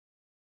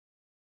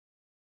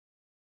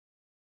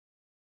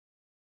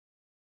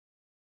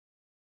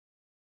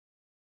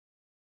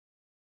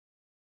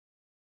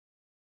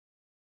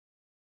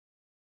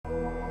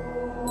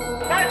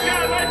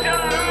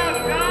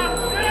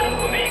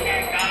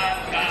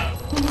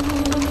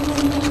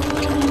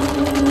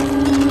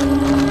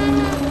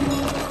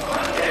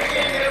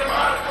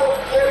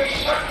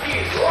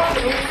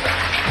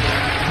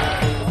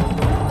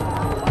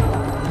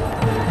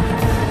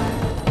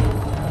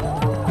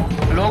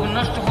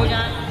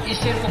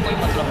इससे इनको कोई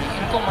मतलब नहीं,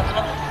 इनको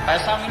मतलब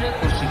पैसा मिले,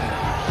 कुर्सी मिले।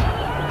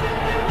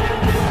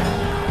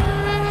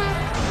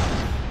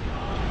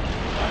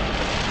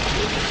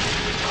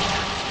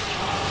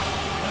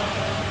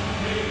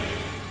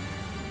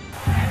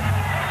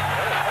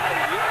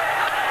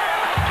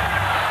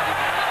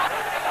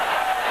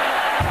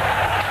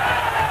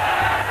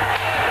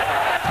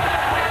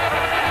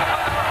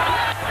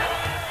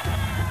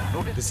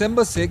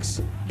 December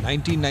 6,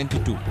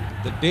 1992,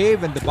 the day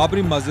when the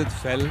Babri Masjid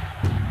fell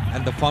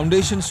and the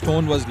foundation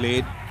stone was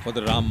laid for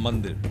the Ram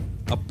Mandir.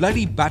 A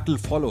bloody battle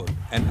followed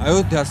and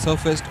Ayodhya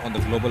surfaced on the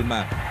global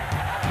map.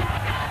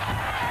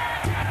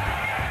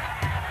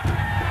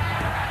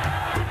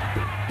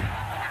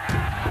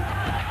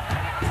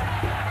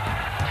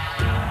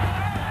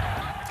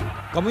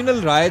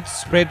 Communal riots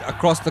spread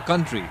across the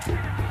country.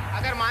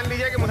 अगर मान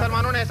लीजिए कि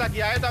मुसलमानों ने ऐसा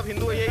किया है तो अब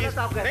हिंदू ये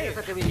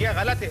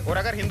गलत है, और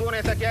अगर हिंदुओं ने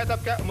ऐसा किया है तो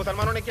अब क्या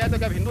मुसलमानों ने किया है तो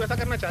क्या हिंदू ऐसा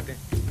करना चाहते हैं?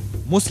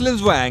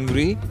 Muslims were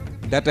angry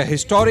that a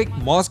historic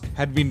mosque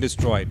had been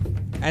destroyed,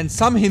 and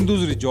some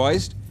Hindus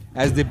rejoiced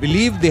as they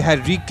believed they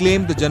had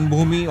reclaimed the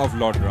Janmabhoomi of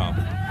Lord Ram.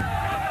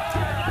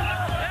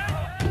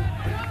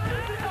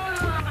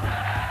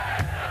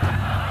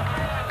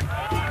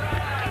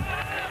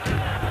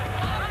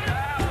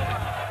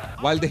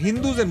 While the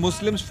Hindus and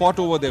Muslims fought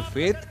over their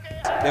faith,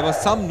 there were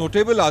some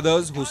notable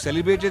others who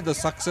celebrated the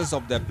success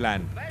of their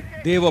plan.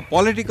 They were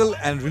political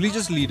and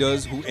religious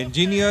leaders who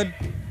engineered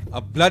a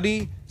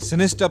bloody,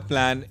 sinister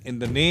plan in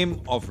the name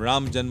of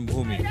Ram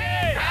Janmabhoomi.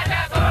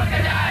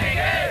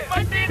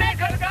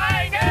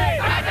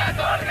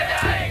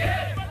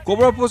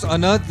 Cobra Post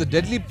unearthed the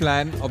deadly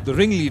plan of the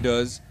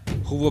ringleaders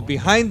who were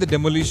behind the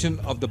demolition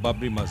of the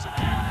Babri Masjid.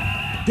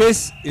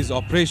 This is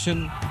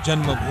Operation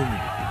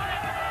Janmabhoomi.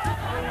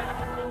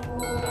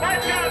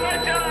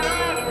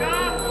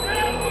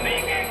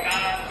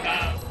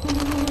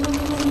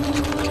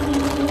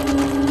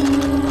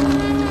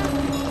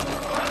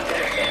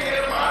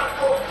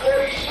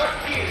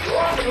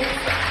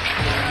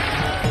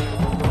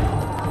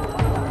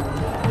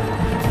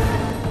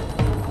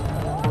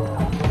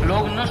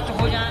 लोग नष्ट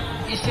हो जाएं,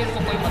 इससे इनको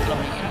कोई मतलब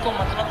नहीं, इनको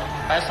मतलब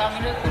पैसा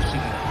मिले, कुर्सी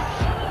मिले।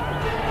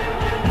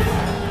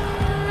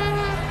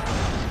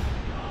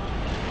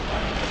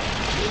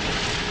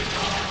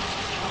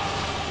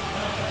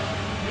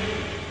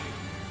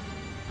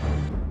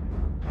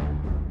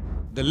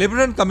 The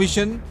Liberan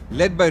Commission,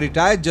 led by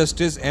retired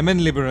Justice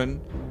M.N.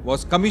 Liberan,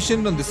 was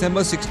commissioned on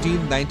December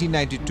 16,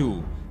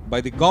 1992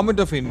 by the Government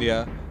of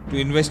India to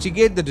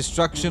investigate the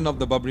destruction of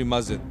the Babri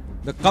Masjid.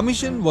 The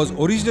commission was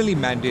originally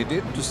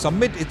mandated to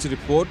submit its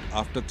report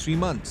after 3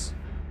 months.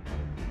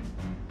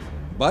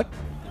 But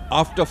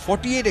after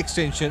 48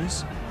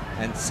 extensions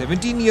and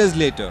 17 years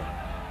later,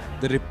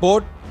 the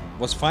report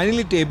was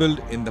finally tabled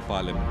in the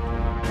Parliament.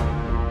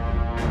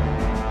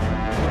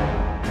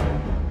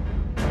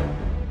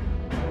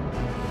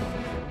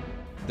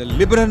 The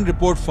Liberan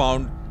report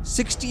found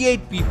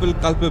 68 people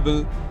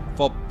culpable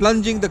for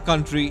plunging the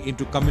country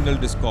into communal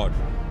discord.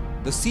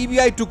 The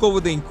CBI took over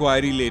the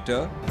inquiry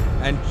later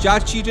and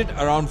charge-sheeted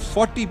around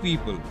 40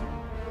 people,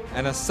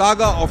 and a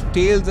saga of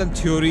tales and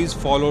theories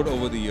followed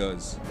over the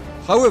years.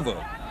 However,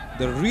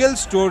 the real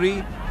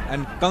story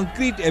and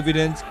concrete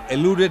evidence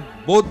eluded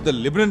both the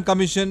Liberan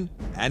Commission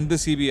and the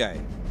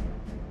CBI.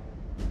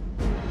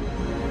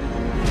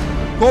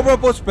 Cobra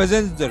Post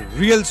presents the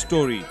real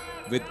story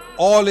with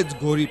all its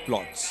gory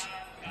plots.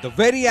 The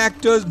very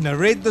actors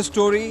narrate the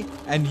story,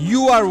 and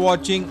you are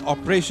watching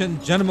Operation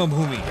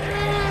Janmabhoomi.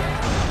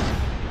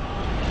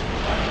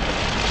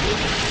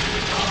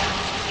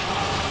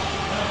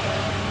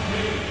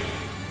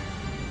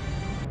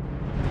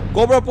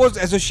 Cobra Post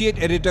Associate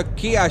Editor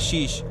K.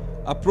 Ashish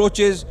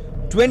approaches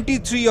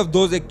 23 of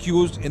those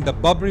accused in the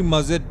Babri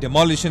Masjid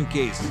demolition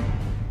case.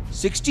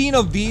 16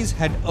 of these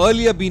had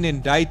earlier been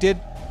indicted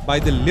by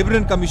the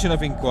Liberan Commission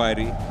of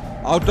Inquiry,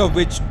 out of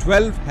which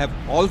 12 have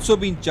also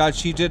been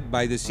charge-sheeted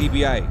by the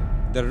CBI.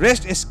 The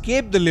rest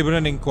escaped the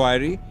Liberan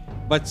inquiry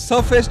but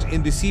surfaced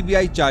in the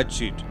CBI charge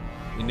sheet.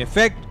 In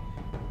effect,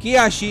 K.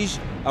 Ashish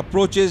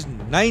approaches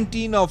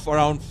 19 of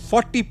around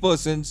 40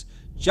 persons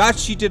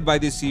charge-sheeted by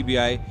the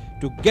CBI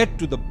to get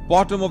to the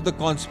bottom of the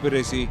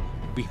conspiracy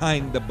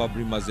behind the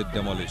Babri Masjid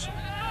demolition.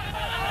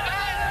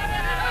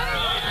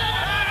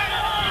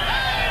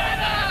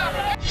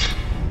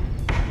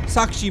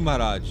 Sakshi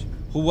Maharaj,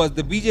 who was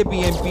the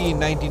BJP MP in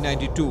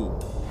 1992.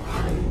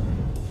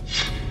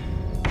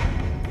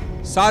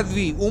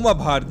 Sadhvi Uma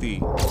Bharti,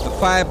 the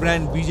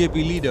firebrand BJP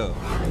leader.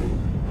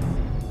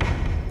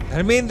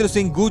 Dharmendra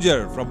Singh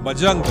Gujar from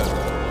Bajrang Dal.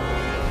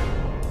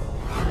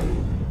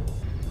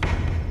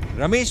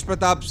 Ramesh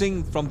Pratap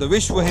Singh from the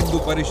Vishwa Hindu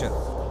Parishad.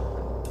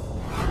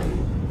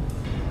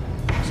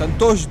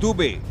 Santosh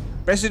Dubey,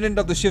 President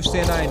of the Shiv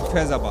Sena in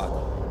Faizabad.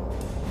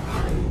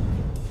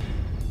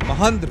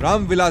 Mahant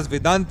Ram Vilas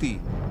Vedanti,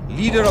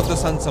 leader of the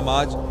Sant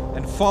Samaj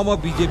and former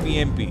BJP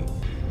MP.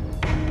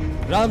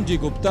 Ramji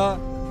Gupta,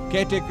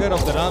 caretaker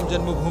of the Ram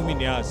Janmabhoomi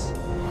Nyas.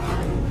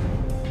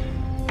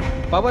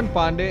 Pawan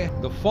Pandey,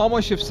 the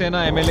former Shiv Sena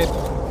MLA.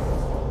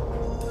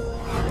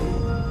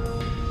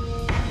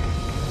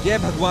 Jai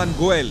Bhagwan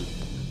Goel,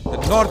 the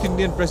North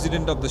Indian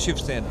president of the Shiv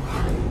Sena.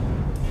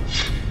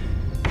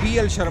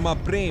 P.L. Sharma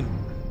Prem,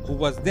 who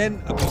was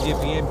then a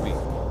BJP MP.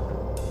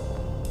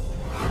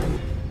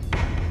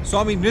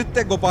 Swami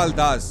Nritya Gopal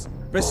Das,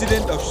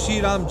 president of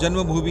Shri Ram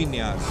Janmabhoomi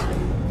Nyas.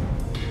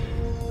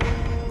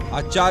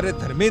 Acharya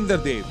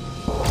Dharmendra Dev,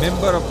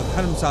 member of the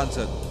Dharm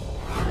Sansad.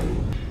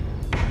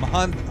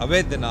 Mahant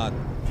Avaidyanath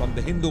from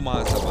the Hindu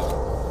Mahasabha.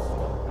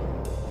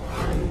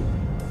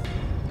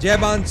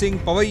 Jaiban Singh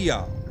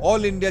Pavaiya,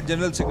 All India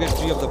General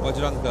Secretary of the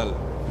Bajrang Dal.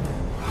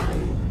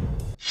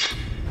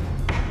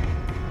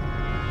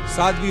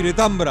 Sadhvi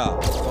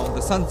Ritambra from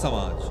the Sant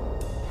Samaj.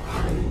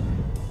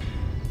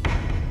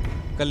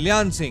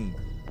 Kalyan Singh,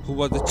 who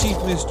was the Chief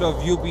Minister of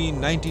UP in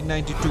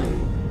 1992.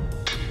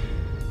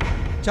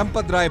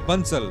 Champad Rai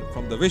Bansal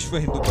from the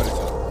Vishwa Hindu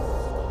Parishad.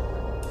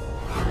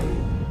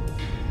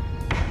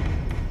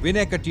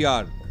 Vinay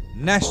Katiyar,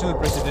 National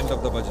President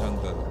of the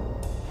Bajrang Dal.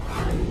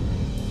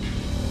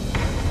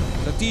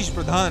 Satish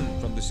Pradhan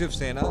from the Shiv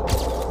Sena.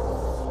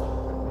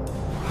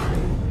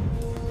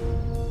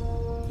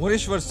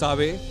 Mureshwar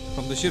Save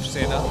from the Shiv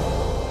Sena.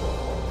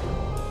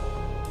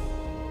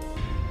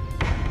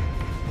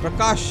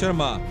 Prakash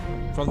Sharma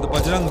from the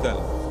Bajrang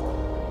Dal.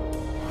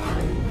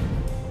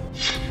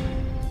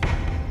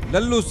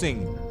 Lallu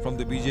Singh from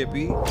the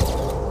BJP.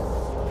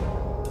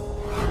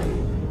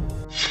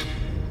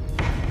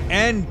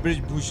 And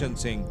Brij Bhushan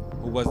Singh,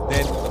 who was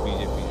then a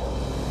BJP.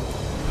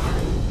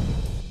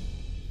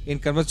 In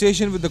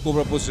conversation with the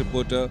Cobra Post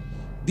reporter,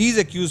 these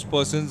accused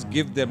persons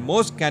give their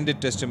most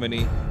candid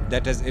testimony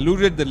that has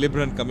eluded the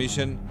Liberan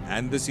Commission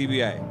and the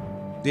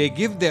CBI. They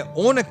give their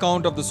own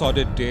account of the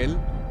sordid tale,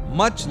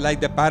 much like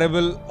the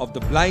parable of the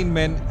blind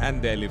men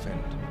and the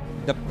elephant.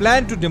 The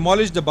plan to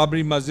demolish the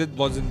Babri Masjid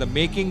was in the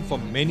making for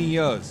many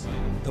years.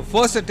 The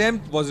first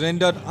attempt was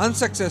rendered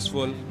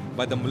unsuccessful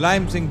by the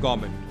Mulayam Singh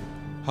government.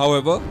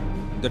 However,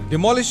 the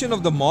demolition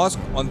of the mosque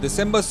on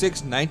December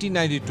 6,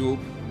 1992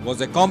 was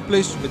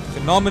accomplished with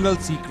phenomenal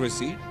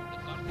secrecy,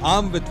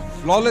 armed with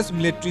flawless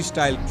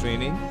military-style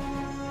training,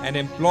 and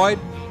employed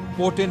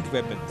potent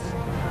weapons.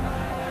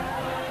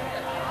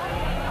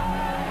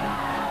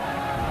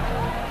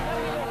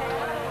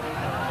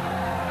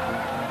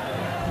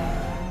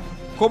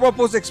 Cobra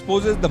Post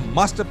exposes the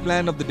master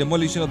plan of the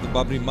demolition of the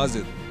Babri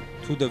Masjid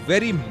through the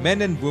very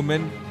men and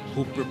women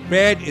who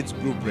prepared its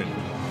blueprint.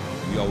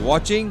 You are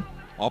watching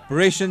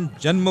Operation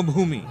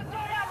Janmabhoomi.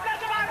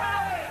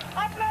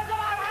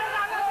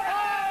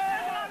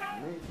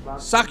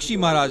 Sakshi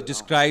Maharaj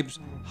describes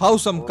how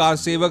some car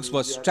sevaks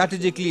were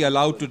strategically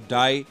allowed to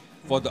die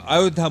for the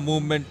Ayodhya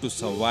movement to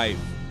survive.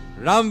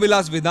 Ram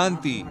Vilas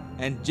Vedanti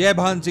and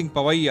Jaiban Singh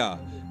Pavaiya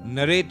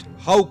narrate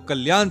how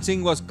Kalyan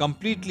Singh was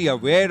completely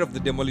aware of the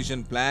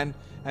demolition plan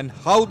and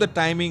how the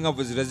timing of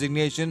his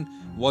resignation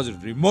was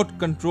remote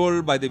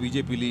controlled by the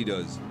BJP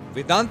leaders.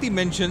 Vedanti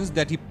mentions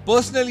that he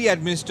personally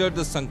administered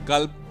the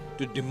sankalp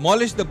to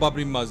demolish the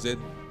Babri Masjid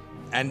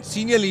and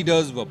senior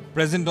leaders were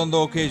present on the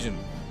occasion.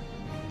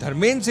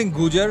 Dharmendra Singh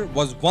Gujar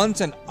was once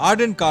an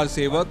ardent car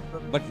sevak,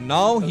 but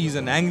now he is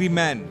an angry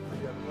man.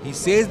 He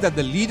says that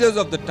the leaders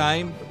of the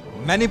time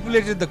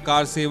manipulated the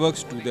car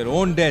sevaks to their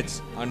own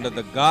deaths under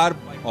the garb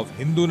of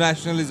Hindu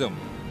nationalism.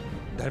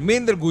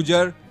 Dharmendra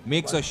Gujar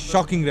makes a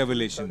shocking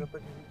revelation.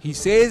 He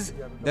says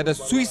that a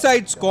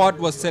suicide squad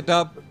was set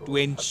up to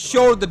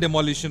ensure the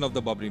demolition of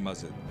the Babri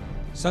Masjid.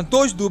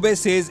 Santosh Dubey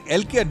says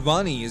L.K.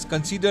 Advani is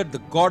considered the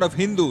god of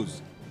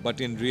Hindus,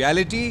 but in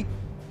reality,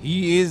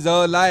 he is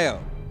a liar.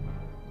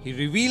 He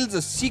reveals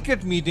a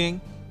secret meeting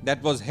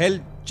that was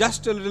held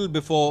just a little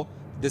before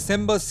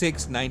December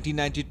 6,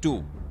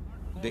 1992.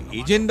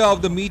 The agenda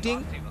of the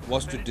meeting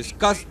was to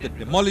discuss the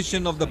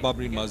demolition of the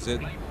Babri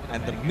Masjid,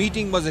 and the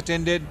meeting was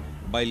attended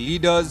by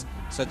leaders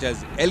such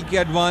as L.K.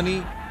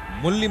 Advani,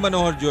 Murli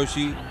Manohar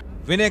Joshi,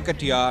 Vinay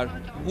Katiyar,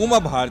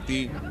 Uma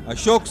Bharti,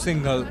 Ashok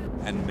Singhal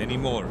and many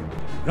more.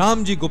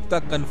 Ramji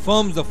Gupta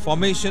confirms the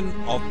formation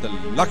of the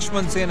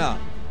Lakshman Sena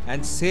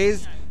and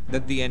says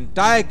that the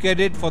entire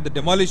credit for the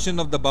demolition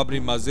of the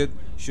Babri Masjid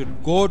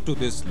should go to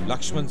this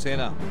Lakshman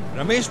Sena.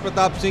 Ramesh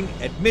Pratap Singh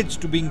admits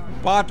to being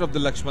part of the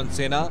Lakshman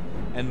Sena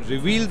and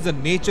reveals the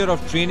nature of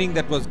training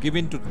that was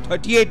given to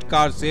 38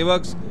 car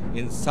sevaks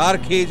in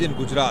Sarkhej in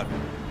Gujarat.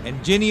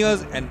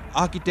 Engineers and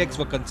architects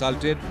were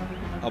consulted,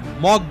 a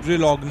mock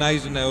drill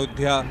organized in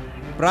Ayodhya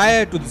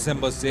prior to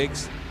December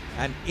 6,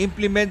 and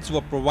implements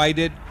were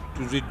provided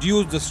to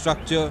reduce the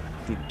structure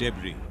to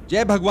debris.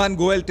 Jai Bhagwan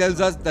Goel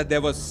tells us that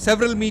there were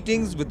several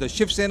meetings with the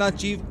Shiv Sena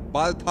chief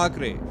Bal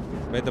Thackeray,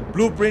 where the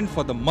blueprint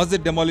for the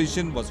masjid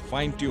demolition was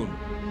fine-tuned.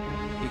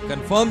 He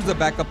confirms the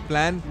backup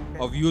plan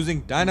of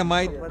using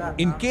dynamite.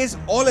 In case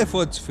all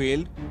efforts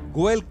failed,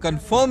 Goel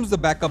confirms the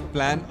backup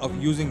plan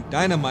of using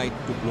dynamite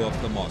to blow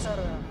up the mosque.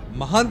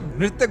 Mahant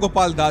Nritya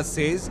Gopal Das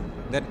says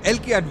that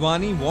L.K.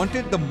 Advani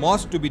wanted the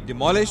mosque to be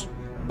demolished,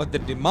 but the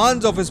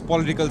demands of his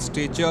political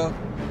stature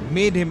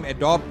made him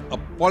adopt a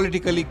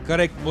politically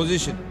correct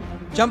position.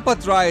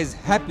 Champat Rai is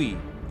happy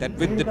that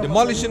with the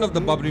demolition of the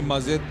Babri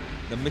Masjid,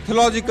 the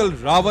mythological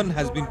Ravan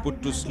has been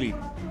put to sleep.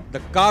 the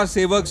car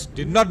sevaks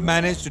did not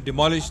manage to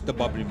demolish the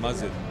Babri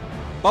Masjid.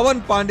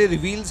 Pawan Pandey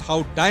reveals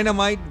how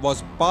dynamite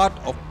was part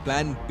of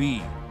Plan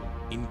B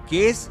in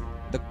case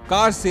the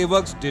car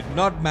sevaks did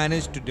not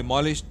manage to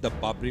demolish the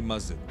Babri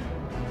Masjid.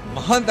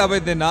 Mahant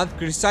Abhayanath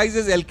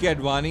criticizes L.K.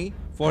 Advani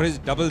for his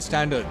double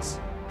standards.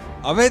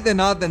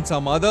 Abhayanath and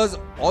some others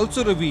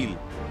also reveal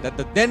that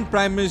the then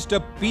Prime Minister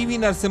P.V.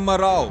 Narasimha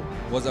Rao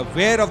was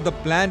aware of the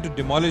plan to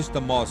demolish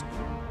the mosque.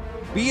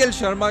 B.L.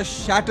 Sharma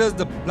shatters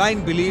the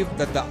blind belief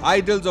that the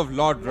idols of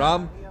Lord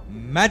Ram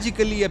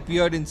magically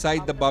appeared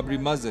inside the Babri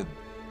Masjid.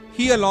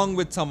 He, along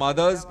with some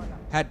others,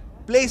 had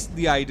placed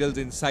the idols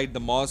inside the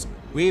mosque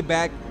way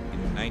back in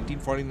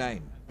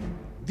 1949.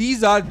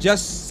 These are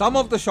just some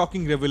of the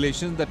shocking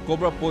revelations that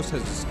Cobra Post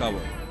has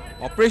discovered.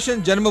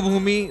 Operation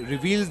Janmabhoomi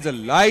reveals the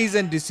lies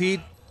and deceit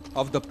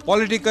of the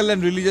political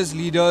and religious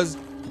leaders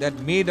that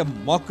made a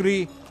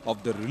mockery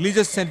of the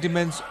religious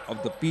sentiments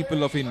of the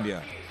people of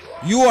India.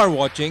 You are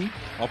watching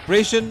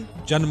Operation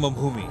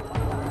Janmabhoomi.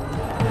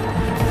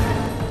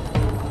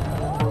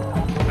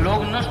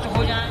 लोग नष्ट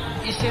हो जाएं,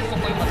 इससे इनको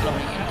कोई मतलब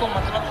नहीं. इनको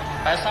मतलब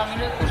पैसा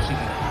मिले, कुर्सी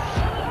मिले.